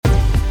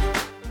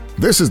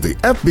This is the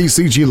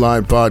FBCG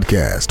Live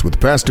Podcast with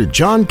Pastor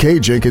John K.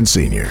 Jenkins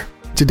Sr.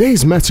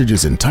 Today's message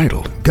is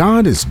entitled,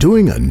 God is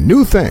Doing a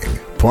New Thing,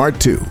 Part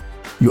 2.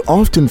 You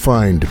often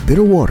find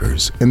bitter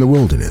waters in the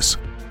wilderness.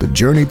 The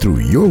journey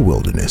through your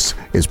wilderness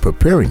is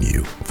preparing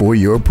you for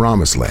your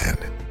promised land.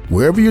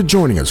 Wherever you're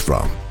joining us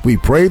from, we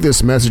pray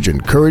this message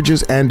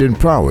encourages and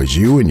empowers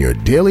you in your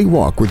daily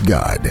walk with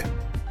God.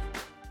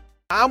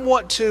 I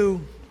want to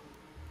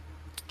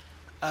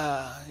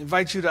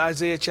invite you to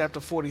Isaiah chapter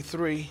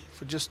 43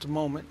 for just a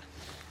moment.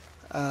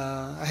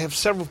 I have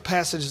several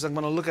passages I'm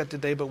going to look at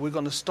today, but we're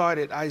going to start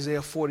at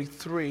Isaiah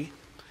 43.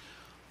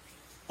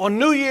 On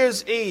New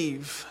Year's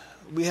Eve,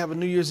 we have a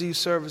New Year's Eve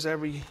service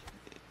every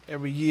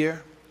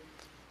year.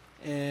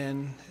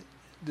 And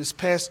this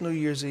past New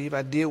Year's Eve,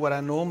 I did what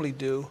I normally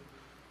do,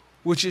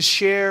 which is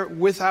share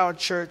with our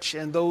church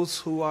and those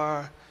who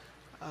are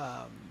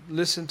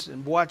listen to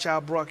and watch our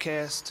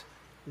broadcast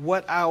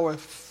what our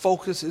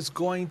focus is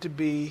going to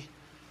be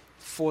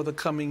for the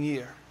coming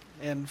year.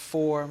 And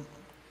for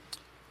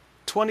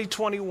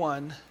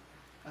 2021,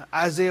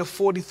 Isaiah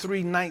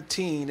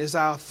 43:19 is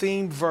our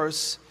theme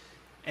verse,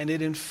 and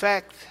it in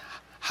fact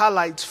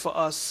highlights for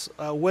us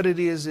what it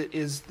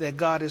is that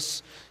God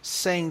is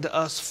saying to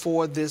us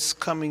for this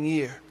coming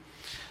year.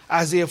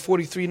 Isaiah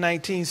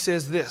 43:19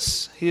 says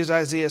this. Here's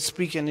Isaiah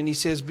speaking, and he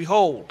says,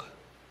 "Behold,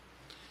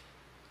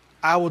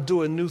 I will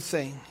do a new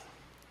thing.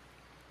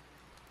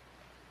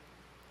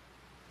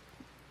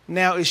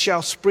 Now it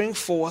shall spring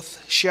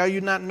forth. Shall you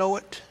not know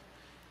it?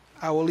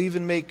 I will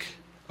even make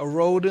a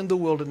road in the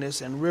wilderness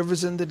and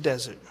rivers in the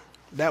desert."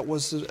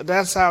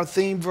 That's our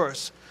theme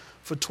verse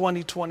for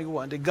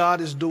 2021, that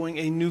God is doing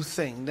a new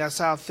thing.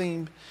 That's our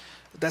theme.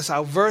 That's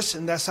our verse,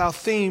 and that's our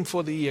theme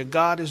for the year.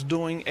 God is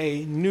doing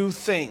a new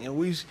thing. And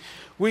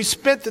we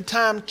spent the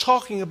time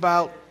talking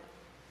about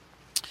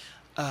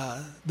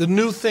the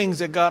new things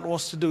that God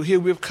wants to do.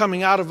 Here we're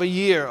coming out of a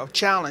year of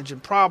challenge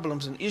and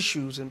problems and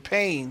issues and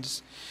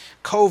pains,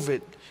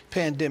 COVID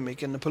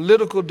pandemic and the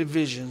political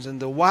divisions and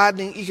the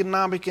widening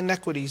economic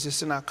inequities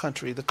that's in our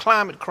country, the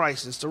climate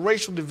crisis, the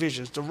racial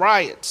divisions, the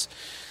riots,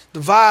 the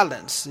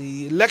violence,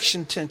 the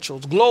election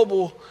tensions,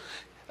 global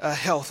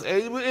health.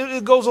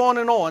 It goes on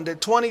and on. That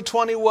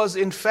 2020 was,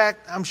 in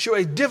fact, I'm sure,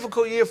 a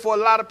difficult year for a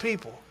lot of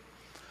people.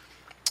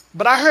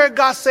 But I heard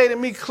God say to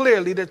me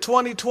clearly that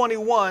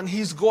 2021,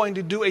 He's going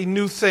to do a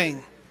new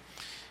thing.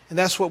 And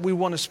that's what we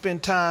want to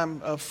spend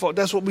time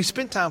that's what we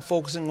spend time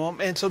focusing on.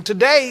 And so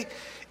today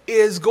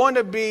is going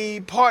to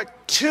be part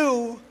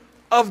 2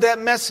 of that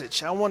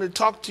message. I want to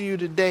talk to you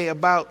today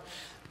about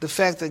the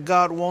fact that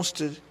God wants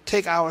to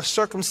take our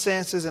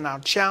circumstances and our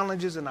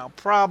challenges and our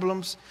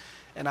problems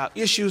and our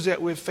issues that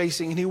we're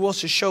facing, and He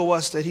wants to show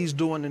us that He's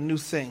doing a new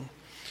thing.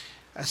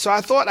 And so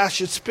I thought I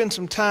should spend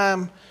some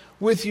time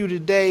with you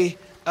today,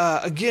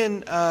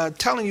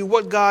 telling you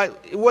what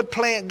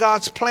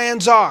God's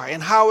plans are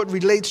and how it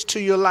relates to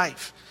your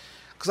life.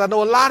 Because I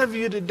know a lot of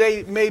you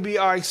today maybe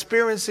are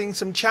experiencing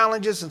some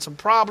challenges and some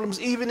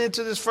problems, even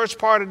into this first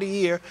part of the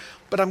year.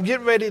 But I'm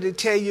getting ready to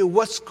tell you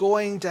what's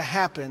going to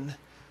happen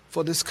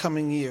for this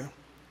coming year.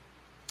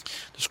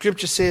 The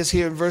scripture says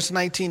here in verse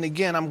 19,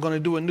 again, I'm going to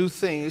do a new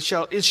thing. It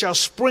shall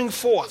spring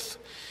forth.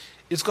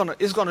 It's going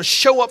to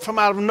show up from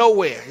out of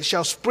nowhere. It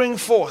shall spring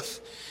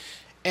forth.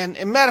 And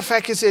matter of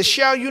fact, it says,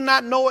 shall you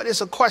not know it?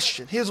 It's a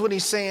question. Here's what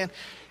he's saying.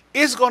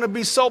 It's going to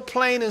be so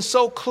plain and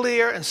so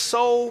clear and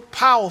so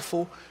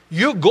powerful,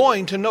 you're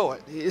going to know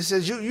it. It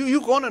says you're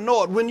going to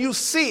know it. When you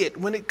see it,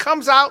 when it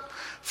comes out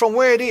from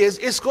where it is,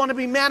 it's going to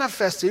be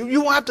manifested.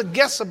 You won't have to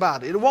guess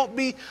about it. It won't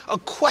be a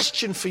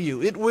question for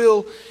you. It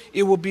will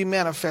be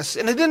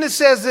manifested. And then it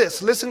says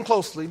this, listen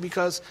closely,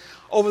 because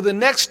over the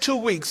next 2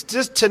 weeks,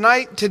 just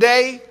tonight,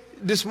 today,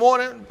 this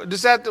morning,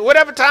 this after,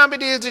 whatever time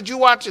it is that you're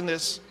watching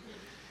this,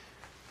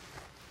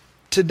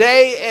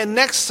 today and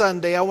next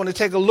Sunday, I want to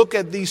take a look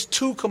at these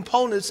 2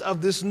 components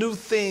of this new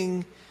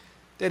thing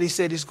that He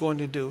said He's going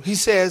to do. He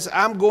says,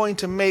 I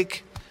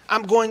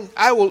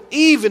will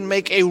even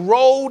make a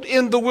road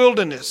in the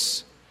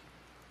wilderness.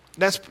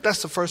 That's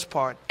the first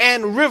part.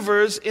 And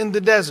rivers in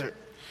the desert.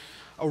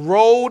 A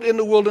road in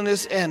the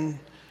wilderness and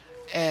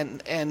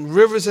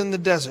rivers in the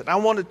desert. I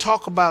want to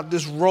talk about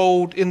this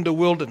road in the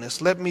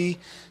wilderness. Let me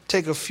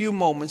take a few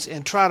moments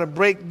and try to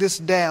break this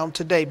down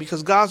today,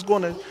 because God's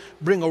going to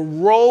bring a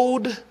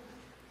road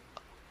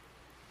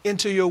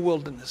into your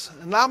wilderness.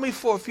 Allow me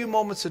for a few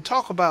moments to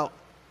talk about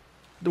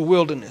the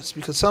wilderness,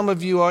 because some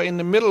of you are in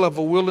the middle of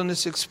a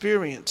wilderness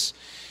experience.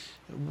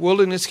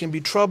 Wilderness can be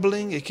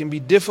troubling. It can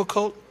be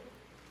difficult.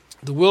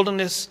 The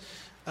wilderness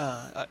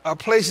are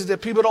places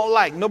that people don't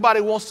like. Nobody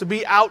wants to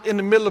be out in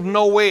the middle of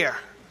nowhere,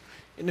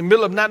 in the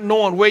middle of not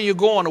knowing where you're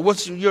going or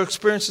what your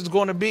experience is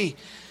going to be.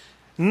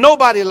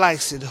 Nobody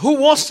likes it. Who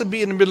wants to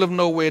be in the middle of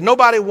nowhere?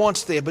 Nobody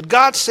wants there. But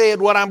God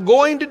said, what I'm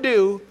going to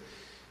do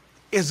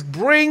is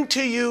bring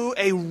to you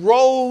a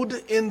road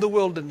in the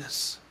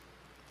wilderness.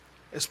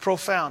 It's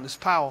profound. It's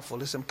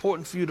powerful. It's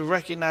important for you to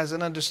recognize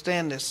and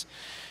understand this.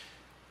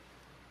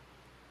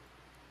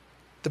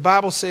 The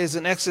Bible says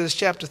in Exodus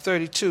chapter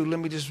 32, let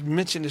me just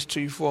mention this to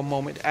you for a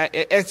moment.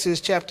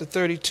 Exodus chapter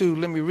 32,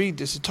 let me read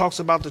this. It talks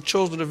about the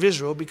children of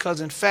Israel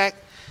because, in fact,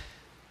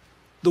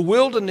 the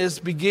wilderness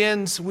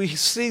begins, we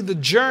see the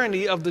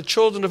journey of the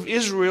children of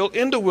Israel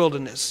in the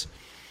wilderness.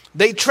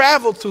 They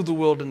traveled through the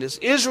wilderness.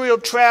 Israel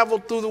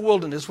traveled through the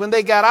wilderness. When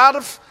they got out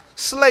of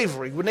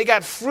slavery, when they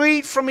got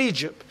freed from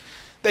Egypt,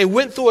 they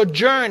went through a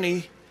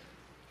journey,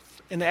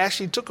 and it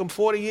actually took them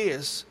 40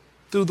 years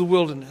through the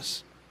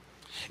wilderness.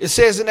 It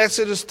says in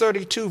Exodus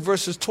 32,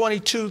 verses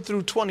 22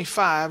 through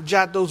 25,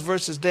 jot those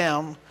verses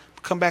down. We'll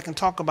come back and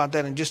talk about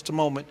that in just a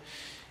moment.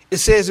 It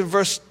says in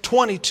verse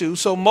 22,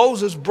 so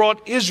Moses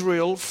brought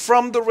Israel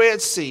from the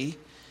Red Sea.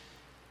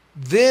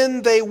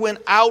 Then they went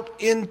out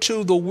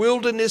into the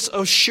wilderness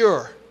of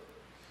Shur.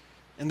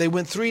 And they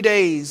went 3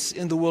 days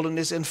in the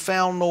wilderness and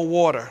found no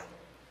water.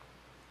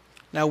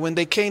 Now when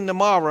they came to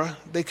Marah,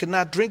 they could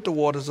not drink the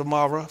waters of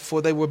Marah,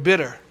 for they were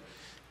bitter.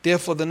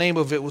 Therefore the name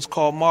of it was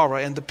called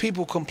Marah. And the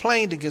people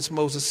complained against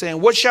Moses,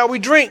 saying, what shall we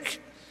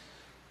drink?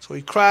 So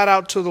he cried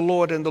out to the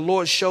Lord, and the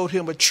Lord showed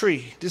him a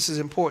tree. This is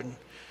important.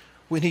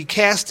 When he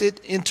cast it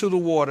into the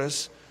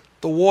waters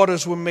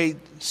were made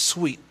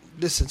sweet.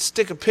 Listen,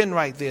 stick a pin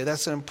right there.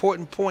 That's an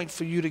important point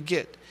for you to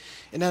get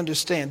and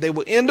understand. They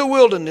were in the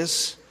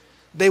wilderness.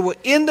 They were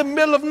in the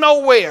middle of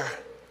nowhere.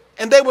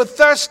 And they were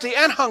thirsty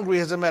and hungry,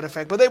 as a matter of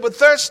fact. But they were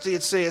thirsty,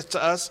 it says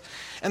to us.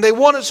 And they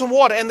wanted some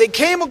water. And they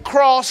came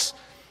across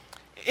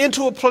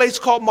into a place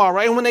called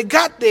Marah. And when they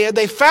got there,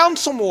 they found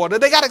some water.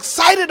 They got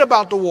excited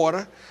about the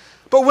water.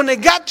 But when they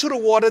got to the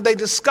water, they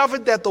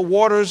discovered that the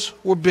waters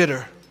were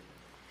bitter.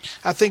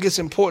 I think it's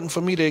important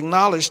for me to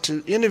acknowledge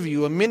to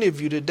interview many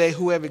of you today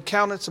who have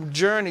encountered some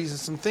journeys and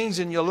some things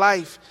in your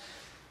life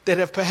that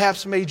have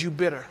perhaps made you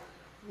bitter.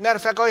 Matter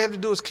of fact, all you have to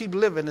do is keep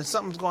living, and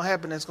something's going to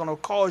happen that's going to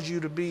cause you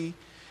to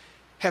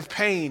have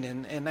pain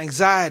and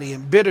anxiety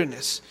and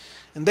bitterness.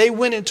 And they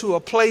went into a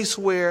place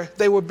where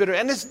they were bitter.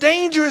 And it's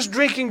dangerous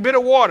drinking bitter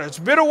waters.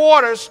 Bitter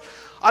waters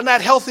are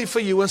not healthy for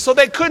you. And so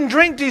they couldn't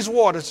drink these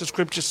waters, the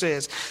scripture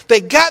says. They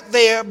got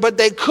there, but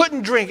they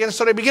couldn't drink. And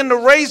so they began to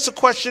raise the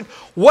question,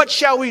 what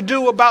shall we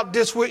do about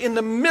this? We're in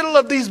the middle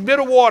of these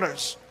bitter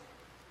waters.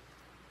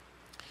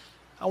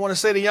 I want to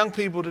say to young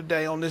people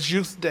today on this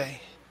youth day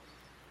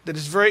that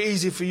it's very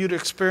easy for you to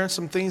experience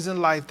some things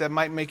in life that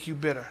might make you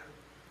bitter.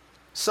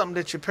 Something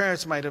that your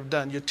parents might have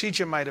done, your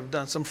teacher might have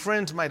done, some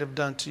friends might have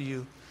done to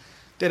you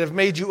that have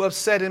made you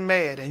upset and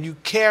mad. And you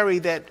carry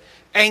that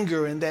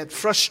anger and that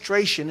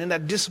frustration and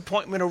that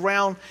disappointment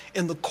around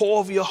in the core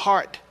of your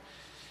heart.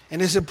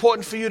 And it's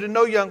important for you to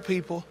know, young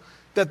people,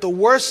 that the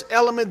worst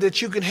element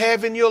that you can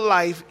have in your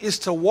life is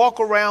to walk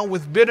around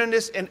with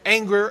bitterness and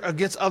anger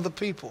against other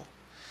people.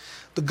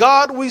 The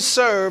God we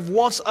serve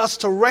wants us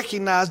to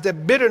recognize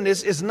that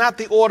bitterness is not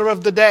the order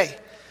of the day.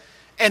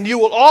 And you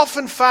will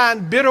often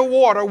find bitter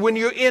water when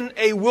you're in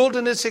a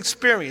wilderness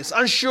experience,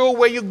 unsure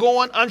where you're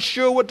going,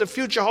 unsure what the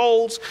future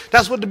holds.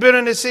 That's what the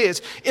bitterness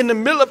is. In the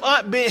middle of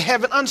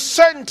having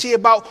uncertainty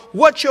about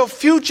what your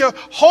future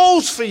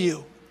holds for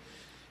you.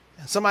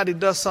 And somebody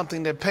does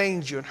something that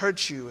pains you and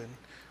hurts you and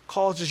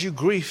causes you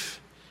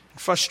grief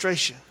and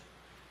frustration.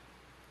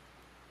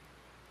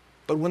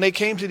 But when they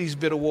came to these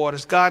bitter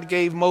waters, God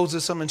gave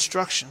Moses some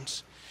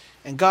instructions.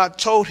 And God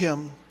told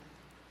him,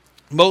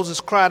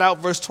 Moses cried out,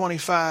 verse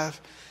 25.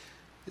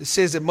 It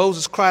says that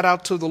Moses cried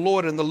out to the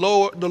Lord, and the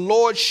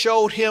Lord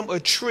showed him a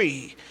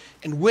tree.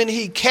 And when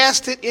he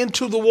cast it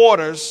into the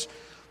waters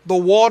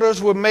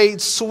were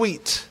made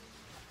sweet.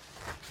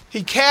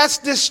 He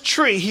cast this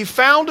tree, he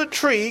found a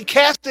tree,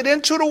 cast it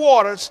into the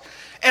waters,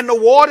 and the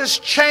waters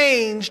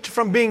changed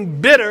from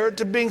being bitter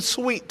to being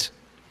sweet.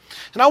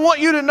 And I want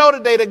you to know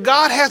today that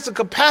God has the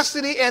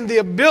capacity and the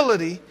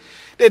ability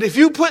that if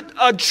you put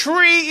a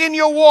tree in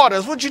your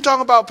waters, what you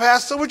talking about,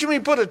 Pastor? What you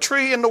mean put a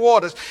tree in the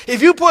waters?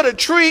 If you put a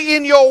tree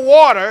in your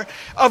water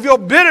of your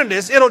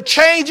bitterness, it'll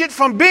change it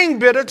from being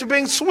bitter to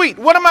being sweet.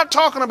 What am I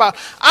talking about?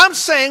 I'm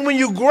saying when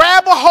you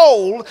grab a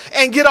hold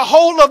and get a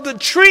hold of the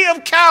tree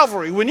of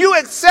Calvary, when you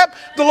accept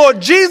the Lord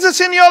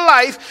Jesus in your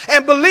life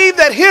and believe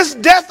that his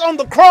death on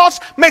the cross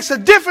makes a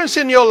difference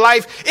in your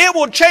life, it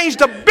will change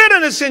the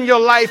bitterness in your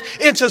life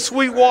into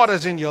sweet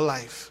waters in your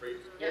life.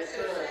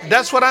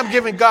 That's what I'm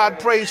giving God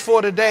praise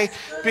for today,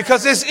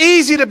 because it's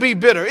easy to be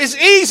bitter. It's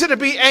easy to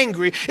be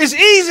angry. It's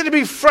easy to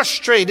be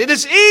frustrated.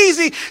 It's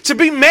easy to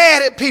be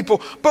mad at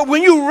people. But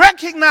when you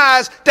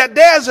recognize that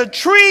there's a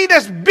tree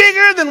that's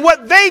bigger than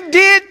what they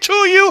did to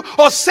you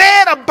or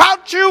said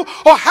about you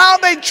or how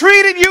they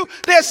treated you,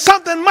 there's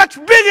something much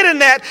bigger than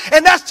that.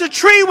 And that's the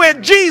tree where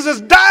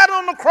Jesus died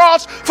on the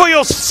cross for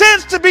your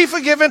sins to be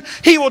forgiven.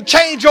 He will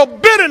change your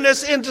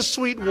bitterness into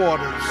sweet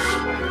waters.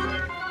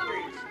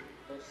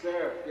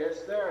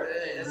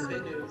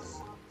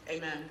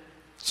 Amen.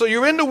 So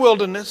you're in the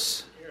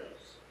wilderness.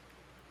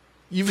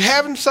 You're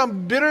having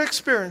some bitter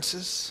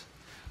experiences.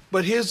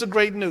 But here's the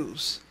great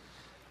news.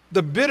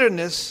 The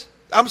wilderness,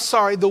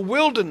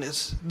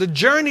 the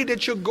journey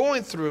that you're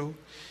going through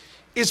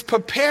is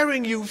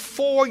preparing you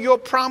for your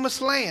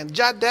promised land.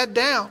 Jot that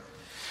down.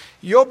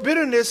 Your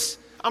bitterness,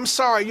 I'm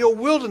sorry, your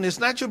wilderness,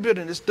 not your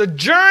bitterness, the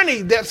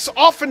journey that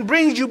often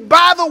brings you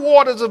by the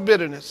waters of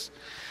bitterness.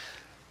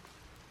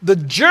 The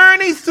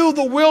journey through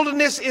the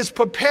wilderness is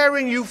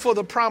preparing you for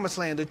the promised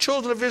land. The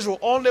children of Israel,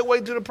 on their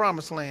way to the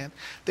promised land,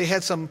 they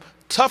had some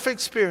tough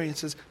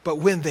experiences, but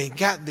when they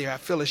got there, I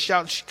feel a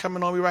shout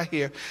coming on me right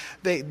here.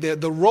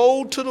 The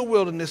road to the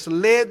wilderness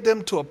led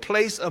them to a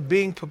place of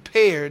being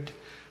prepared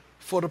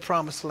for the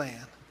promised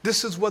land.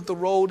 This is what the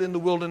road in the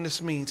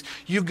wilderness means.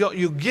 You're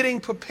getting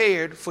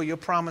prepared for your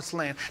promised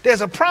land.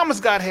 There's a promise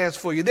God has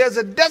for you. There's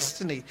a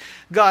destiny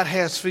God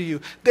has for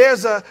you. There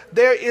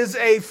is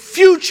a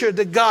future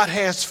that God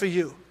has for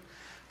you.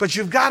 But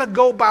you've got to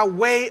go by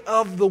way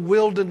of the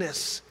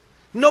wilderness.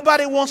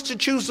 Nobody wants to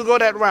choose to go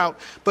that route,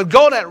 but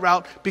go that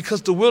route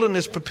because the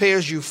wilderness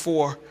prepares you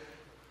for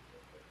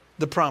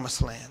the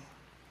promised land.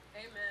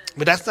 Amen.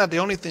 But that's not the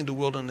only thing the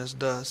wilderness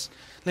does.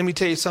 Let me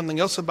tell you something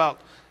else about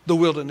the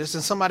wilderness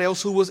and somebody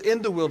else who was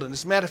in the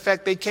wilderness. Matter of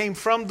fact, they came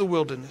from the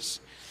wilderness.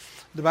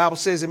 The Bible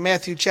says in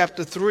Matthew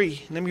chapter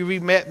 3, let me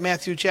read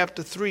Matthew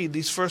chapter 3,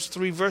 these first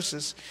 3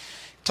 verses.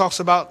 It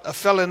talks about a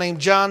fellow named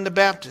John the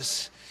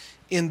Baptist.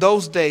 In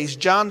those days,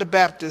 John the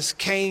Baptist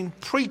came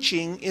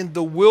preaching in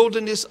the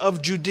wilderness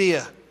of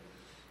Judea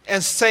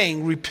and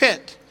saying,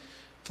 repent,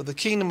 for the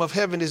kingdom of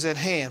heaven is at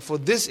hand. For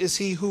this is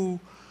he who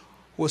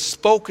was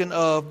spoken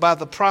of by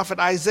the prophet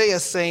Isaiah,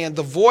 saying,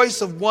 the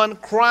voice of one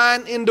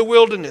crying in the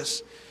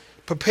wilderness,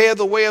 prepare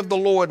the way of the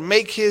Lord,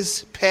 make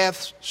his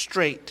path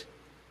straight.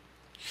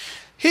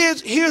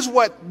 Here's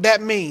what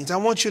that means. I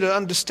want you to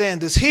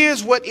understand this.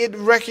 Here's what it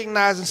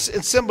recognizes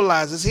and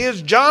symbolizes.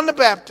 Here's John the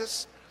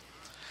Baptist.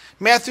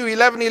 Matthew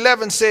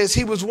 11:11 says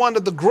he was one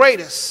of the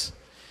greatest.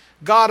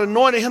 God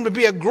anointed him to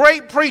be a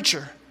great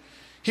preacher.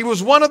 He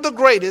was one of the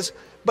greatest,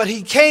 but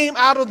he came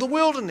out of the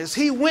wilderness.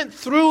 He went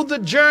through the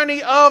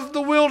journey of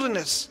the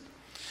wilderness.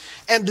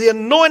 And the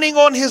anointing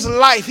on his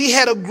life, he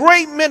had a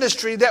great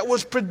ministry that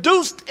was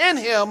produced in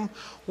him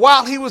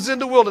while he was in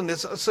the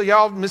wilderness. So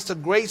y'all missed a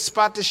great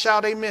spot to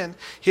shout amen.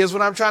 Here's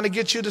what I'm trying to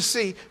get you to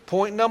see.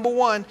 Point number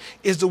 1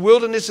 is the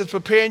wilderness is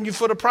preparing you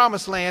for the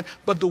promised land,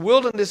 but the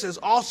wilderness is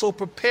also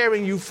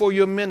preparing you for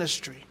your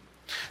ministry.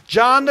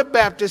 John the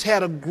Baptist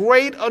had a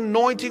great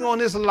anointing on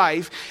his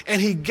life,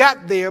 and he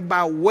got there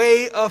by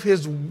way of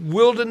his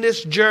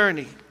wilderness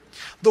journey.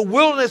 The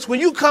wilderness, when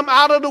you come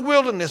out of the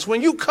wilderness,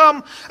 when you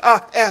come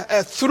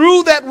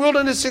through that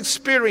wilderness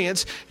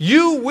experience,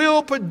 you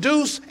will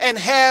produce and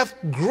have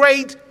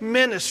great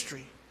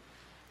ministry.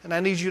 And I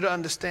need you to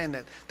understand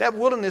that. That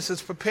wilderness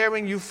is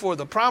preparing you for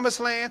the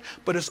promised land,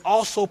 but it's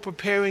also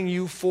preparing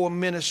you for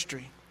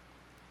ministry.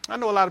 I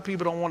know a lot of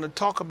people don't want to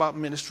talk about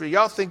ministry.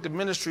 Y'all think the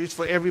ministry is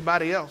for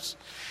everybody else.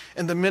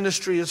 And the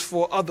ministry is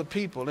for other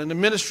people. And the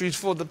ministry is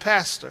for the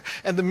pastor.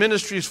 And the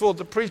ministry is for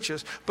the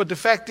preachers. But the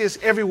fact is,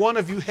 every one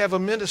of you have a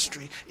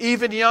ministry.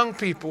 Even young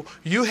people,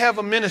 you have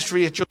a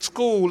ministry at your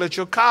school, at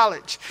your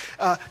college,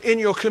 in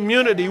your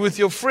community, with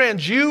your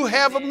friends. You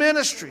have a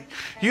ministry.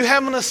 You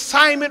have an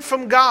assignment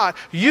from God.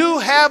 You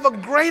have a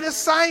great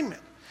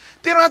assignment.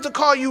 They don't have to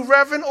call you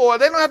reverend, or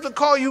they don't have to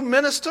call you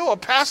minister or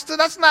pastor.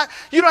 That's not,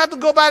 you don't have to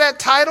go by that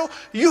title.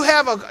 You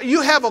have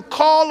a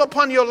call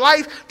upon your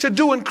life to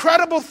do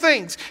incredible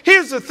things.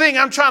 Here's the thing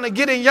I'm trying to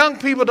get in young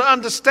people to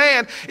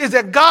understand is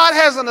that God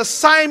has an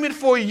assignment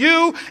for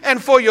you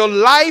and for your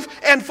life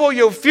and for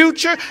your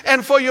future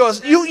and for you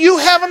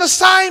have an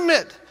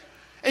assignment.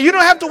 And you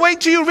don't have to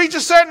wait till you reach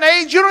a certain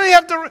age. You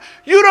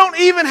don't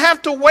even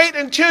have to wait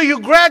until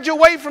you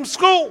graduate from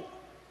school.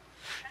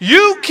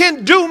 You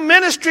can do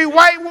ministry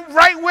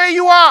right where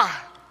you are.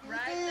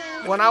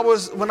 When I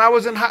was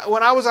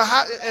a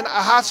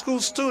high school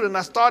student,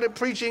 I started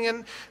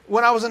preaching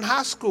when I was in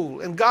high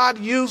school, and God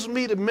used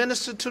me to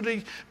minister to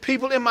the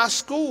people in my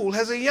school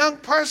as a young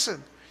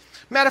person.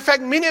 Matter of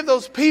fact, many of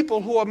those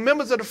people who are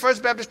members of the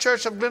First Baptist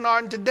Church of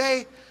Glenarden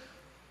today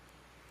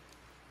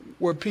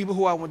were people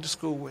who I went to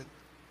school with,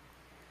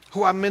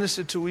 who I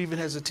ministered to even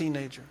as a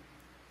teenager.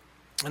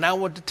 And I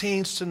want the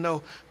teens to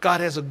know God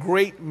has a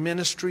great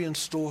ministry in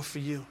store for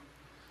you.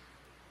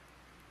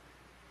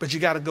 But you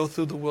got to go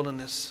through the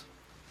wilderness.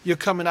 You're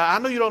coming out. I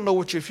know you don't know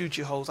what your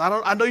future holds.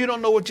 I know you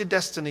don't know what your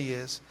destiny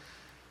is.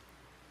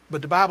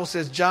 But the Bible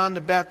says John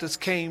the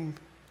Baptist came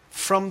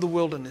from the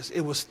wilderness.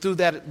 It was through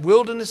that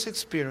wilderness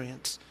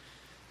experience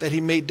that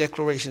he made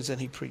declarations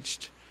and he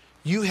preached.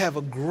 You have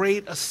a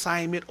great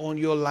assignment on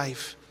your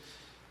life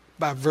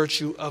by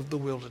virtue of the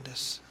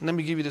wilderness. And let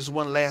me give you this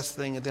one last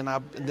thing, and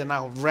then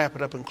I'll wrap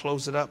it up and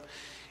close it up.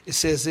 It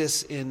says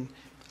this in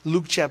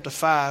Luke chapter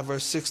 5,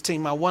 verse 16.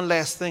 My one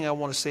last thing I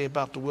want to say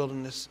about the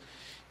wilderness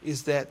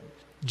is that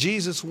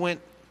Jesus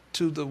went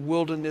to the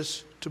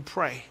wilderness to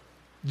pray.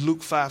 Luke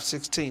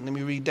 5:16. Let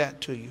me read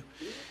that to you.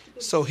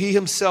 So he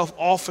himself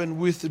often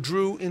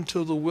withdrew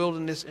into the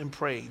wilderness and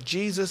prayed.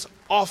 Jesus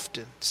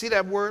often, see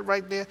that word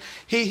right there?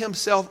 He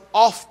himself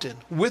often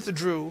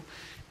withdrew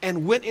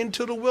and went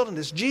into the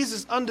wilderness.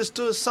 Jesus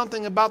understood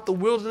something about the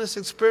wilderness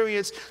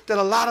experience that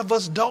a lot of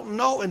us don't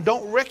know and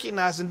don't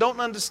recognize and don't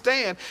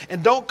understand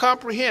and don't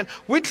comprehend.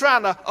 We're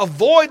trying to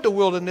avoid the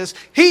wilderness.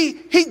 He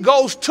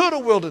goes to the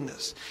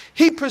wilderness.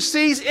 He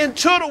proceeds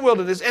into the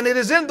wilderness, and it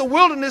is in the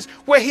wilderness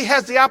where he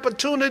has the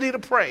opportunity to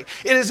pray.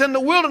 It is in the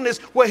wilderness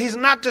where he's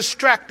not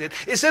distracted.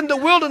 It's in the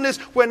wilderness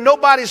where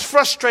nobody's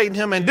frustrating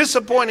him and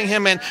disappointing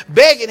him and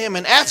begging him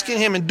and asking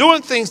him and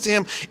doing things to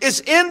him. It's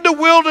in the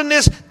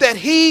wilderness that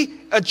he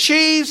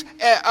achieves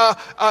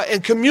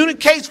and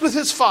communicates with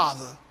his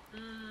Father.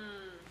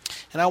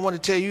 And I want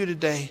to tell you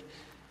today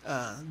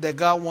that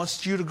God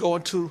wants you to go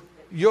into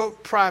your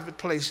private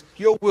place,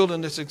 your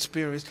wilderness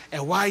experience,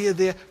 and while you're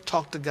there,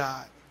 talk to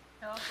God.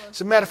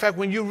 As a matter of fact,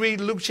 when you read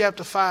Luke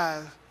chapter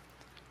 5,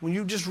 when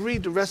you just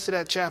read the rest of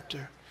that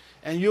chapter,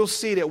 and you'll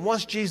see that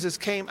once Jesus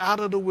came out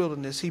of the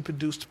wilderness, he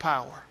produced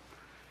power.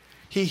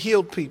 He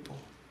healed people.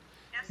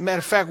 Matter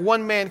of fact,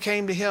 one man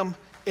came to him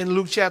in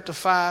Luke chapter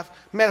 5.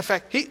 Matter of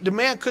fact, the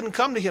man couldn't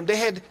come to him. They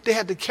had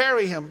to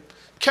carry him.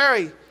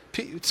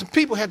 Some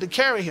people had to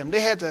carry him.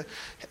 They had to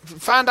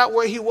find out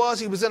where he was.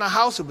 He was in a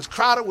house. It was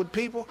crowded with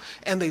people.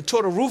 And they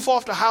tore the roof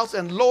off the house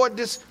and lowered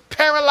this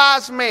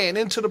paralyzed man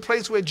into the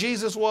place where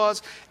Jesus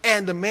was.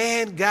 And the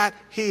man got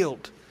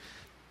healed.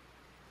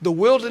 The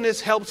wilderness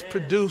helps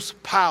produce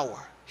power,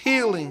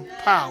 healing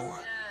power.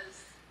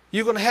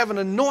 You're going to have an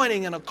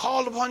anointing and a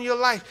call upon your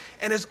life.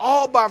 And it's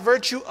all by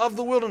virtue of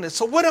the wilderness.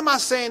 So what am I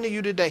saying to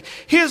you today?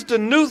 Here's the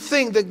new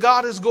thing that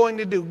God is going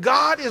to do.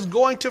 God is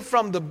going to,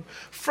 from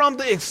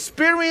the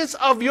experience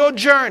of your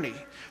journey,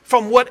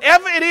 from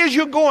whatever it is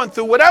you're going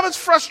through, whatever's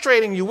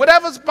frustrating you,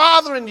 whatever's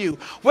bothering you,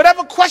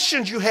 whatever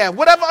questions you have,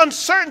 whatever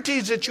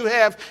uncertainties that you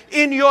have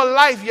in your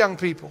life, young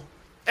people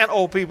and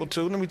old people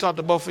too. Let me talk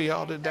to both of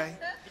y'all today.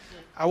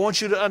 I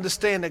want you to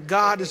understand that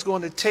God is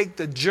going to take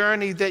the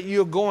journey that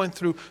you're going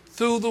through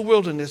the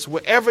wilderness,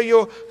 wherever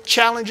your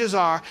challenges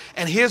are.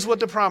 And here's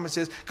what the promise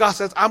is. God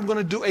says, I'm going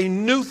to do a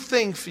new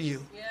thing for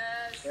you.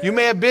 Yes. You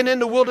may have been in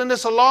the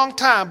wilderness a long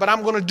time, but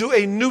I'm going to do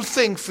a new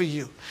thing for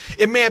you.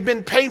 It may have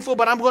been painful,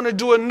 but I'm going to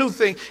do a new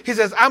thing. He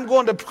says, I'm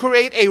going to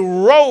create a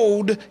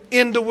road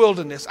in the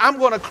wilderness. I'm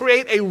going to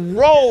create a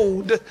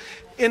road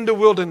in the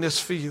wilderness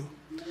for you.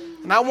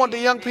 And I want the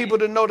young people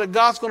to know that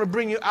God's going to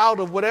bring you out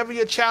of whatever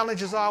your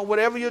challenges are,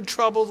 whatever your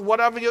troubles,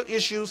 whatever your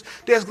issues.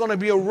 There's going to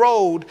be a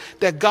road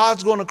that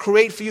God's going to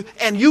create for you,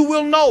 and you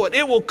will know it.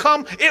 It will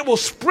come, it will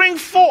spring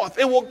forth.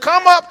 It will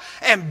come up,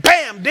 and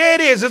bam, there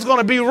it is. It's going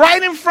to be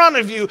right in front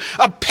of you,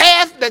 a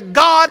path that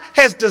God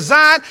has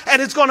designed,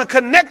 and it's going to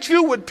connect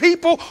you with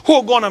people who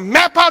are going to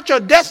map out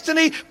your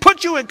destiny,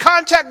 put you in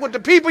contact with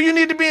the people you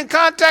need to be in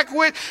contact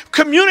with,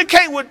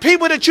 communicate with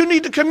people that you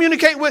need to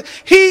communicate with.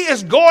 He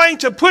is going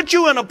to put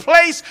you in a place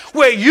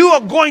where you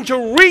are going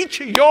to reach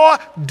your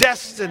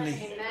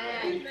destiny.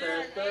 Amen.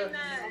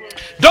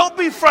 Don't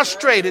be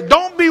frustrated.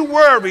 Don't be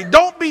worried.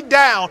 Don't be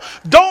down.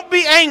 Don't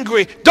be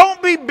angry. Don't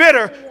be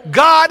bitter.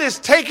 God is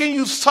taking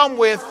you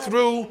somewhere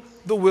through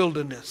the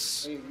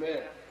wilderness.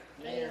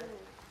 Amen.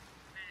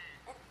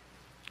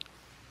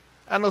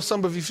 I know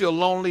some of you feel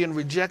lonely and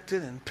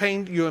rejected and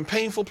pain. You're in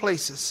painful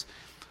places,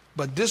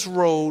 but this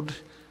road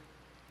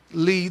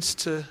leads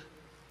to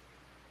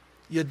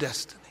your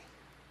destiny.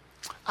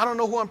 I don't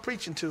know who I'm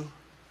preaching to,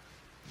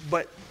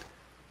 but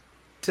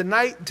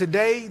tonight,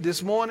 today,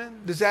 this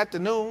morning, this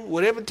afternoon,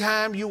 whatever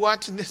time you're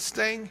watching this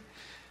thing,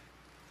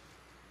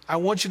 I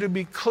want you to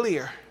be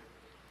clear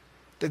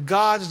that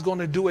God is going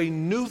to do a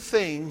new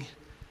thing,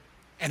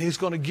 and he's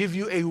going to give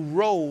you a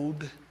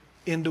road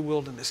in the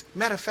wilderness.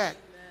 Matter of fact,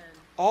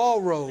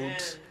 all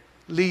roads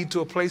lead to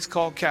a place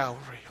called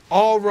Calvary.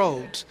 All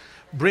roads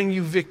bring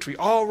you victory.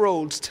 All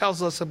roads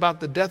tells us about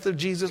the death of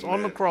Jesus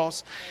on the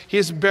cross,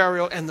 his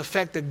burial, and the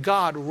fact that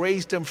God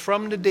raised him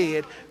from the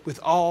dead with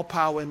all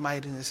power and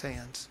might in his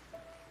hands.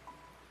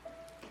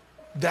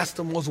 That's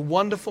the most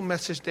wonderful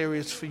message there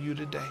is for you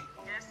today.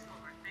 Yes,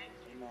 Lord.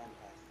 Thank you.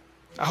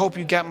 I hope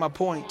you got my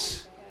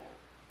points.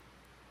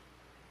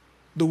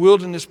 The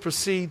wilderness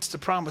precedes the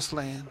promised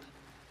land.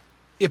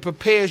 It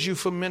prepares you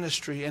for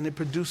ministry, and it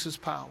produces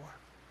power.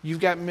 You've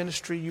got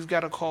ministry, you've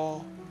got a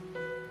call,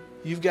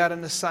 you've got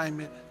an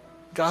assignment.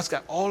 God's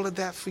got all of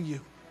that for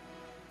you.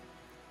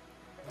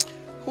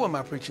 Who am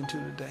I preaching to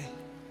today?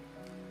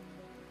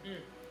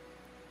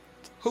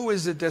 Who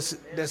is it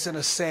that's in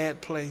a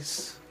sad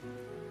place,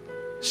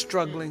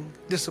 struggling,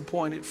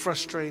 disappointed,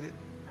 frustrated?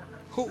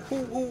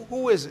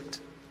 Who is it?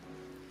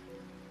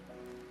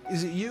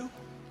 Is it you?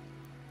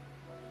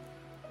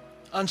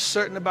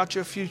 Uncertain about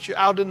your future,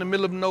 out in the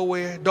middle of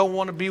nowhere, don't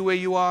want to be where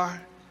you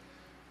are,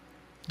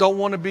 don't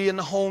want to be in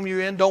the home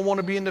you're in, don't want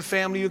to be in the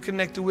family you're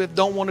connected with,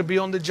 don't want to be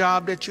on the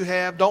job that you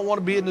have, don't want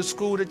to be in the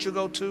school that you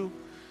go to.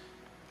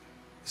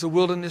 It's a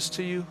wilderness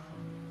to you.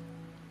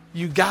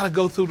 You got to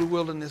go through the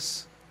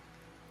wilderness.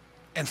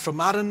 And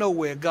from out of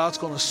nowhere, God's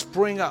going to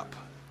spring up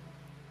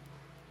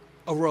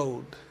a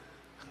road,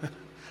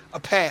 a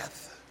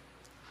path,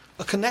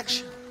 a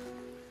connection.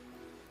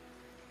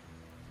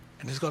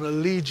 And it's going to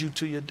lead you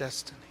to your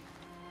destiny.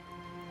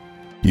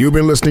 You've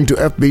been listening to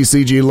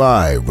FBCG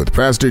Live with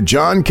Pastor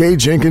John K.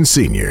 Jenkins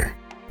Sr.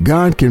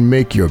 God can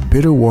make your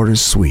bitter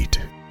waters sweet.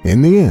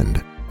 In the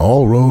end,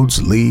 all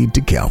roads lead to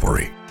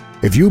Calvary.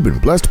 If you've been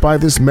blessed by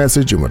this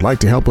message and would like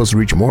to help us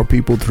reach more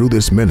people through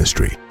this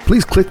ministry,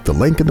 please click the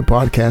link in the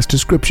podcast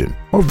description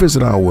or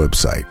visit our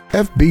website,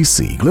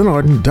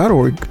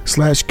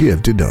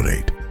 fbcglenarden.org/give to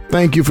donate.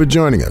 Thank you for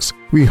joining us.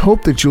 We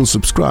hope that you'll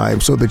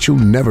subscribe so that you'll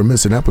never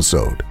miss an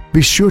episode.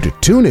 Be sure to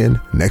tune in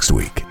next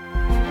week.